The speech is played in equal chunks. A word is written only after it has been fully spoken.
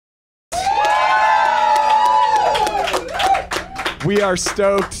We are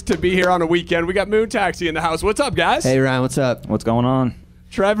stoked to be here on a weekend. We got Moon Taxi in the house. What's up, guys? Hey, Ryan, what's up? What's going on?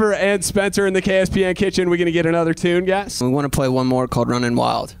 Trevor and Spencer in the KSPN kitchen. We gonna get another tune, guys? We want to play one more called Runnin'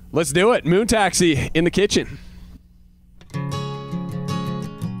 Wild. Let's do it. Moon Taxi in the kitchen.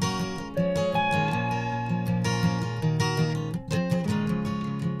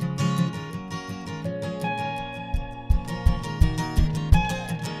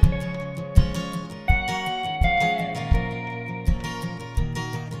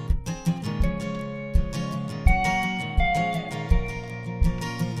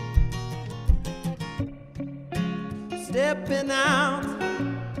 Stepping out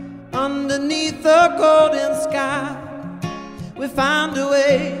underneath the golden sky, we found a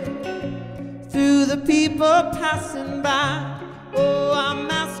way through the people passing by. Oh,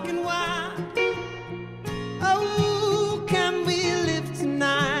 I'm asking why. Oh, can we live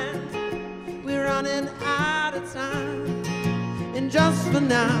tonight? We're running out of time, and just for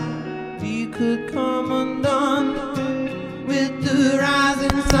now we could come undone with the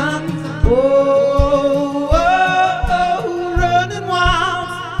rising sun. Oh, running wild.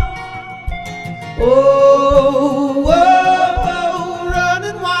 Oh,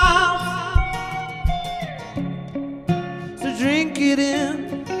 running wild. So drink it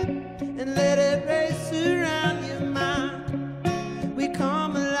in and let it race around your mind. We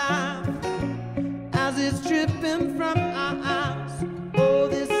come alive as it's dripping from our eyes. Oh,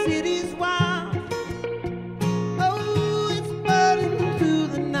 this city's wild. Oh, it's burning through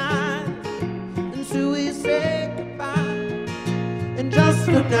the night, and so we say goodbye. And just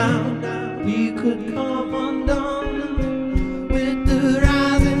for now, we could come undone with the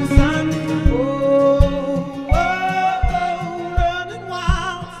rising sun. Oh, running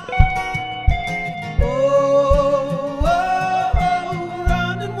wild. Oh,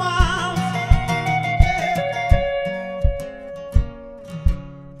 running wild.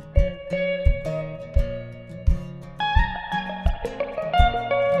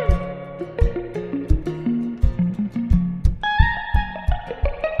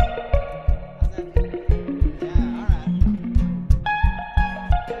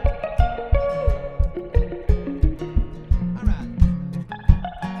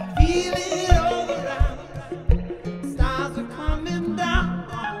 Feel it all around. Stars are coming down,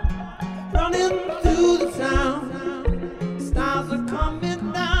 running through the town. Stars are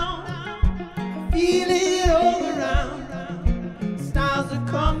coming down. Feel it all around. Stars are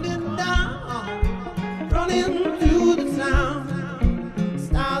coming down, running through the town.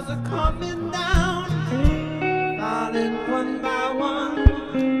 Stars are coming down, falling one by one.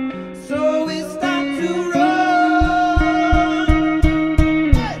 So we start to run.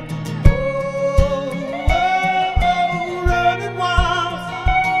 Running wild.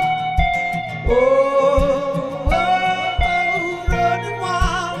 Oh, running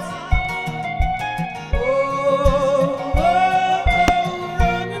wild. Oh,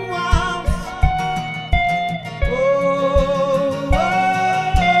 running wild. Oh,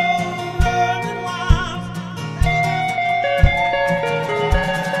 running wild.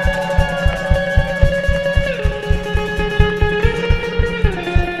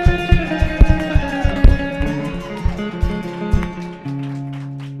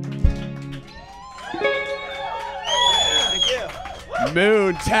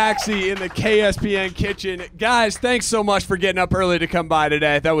 Moon Taxi in the KSPN kitchen. Guys, thanks so much for getting up early to come by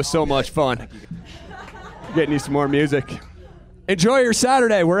today. That was so much fun. Getting you some more music. Enjoy your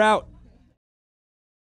Saturday. We're out.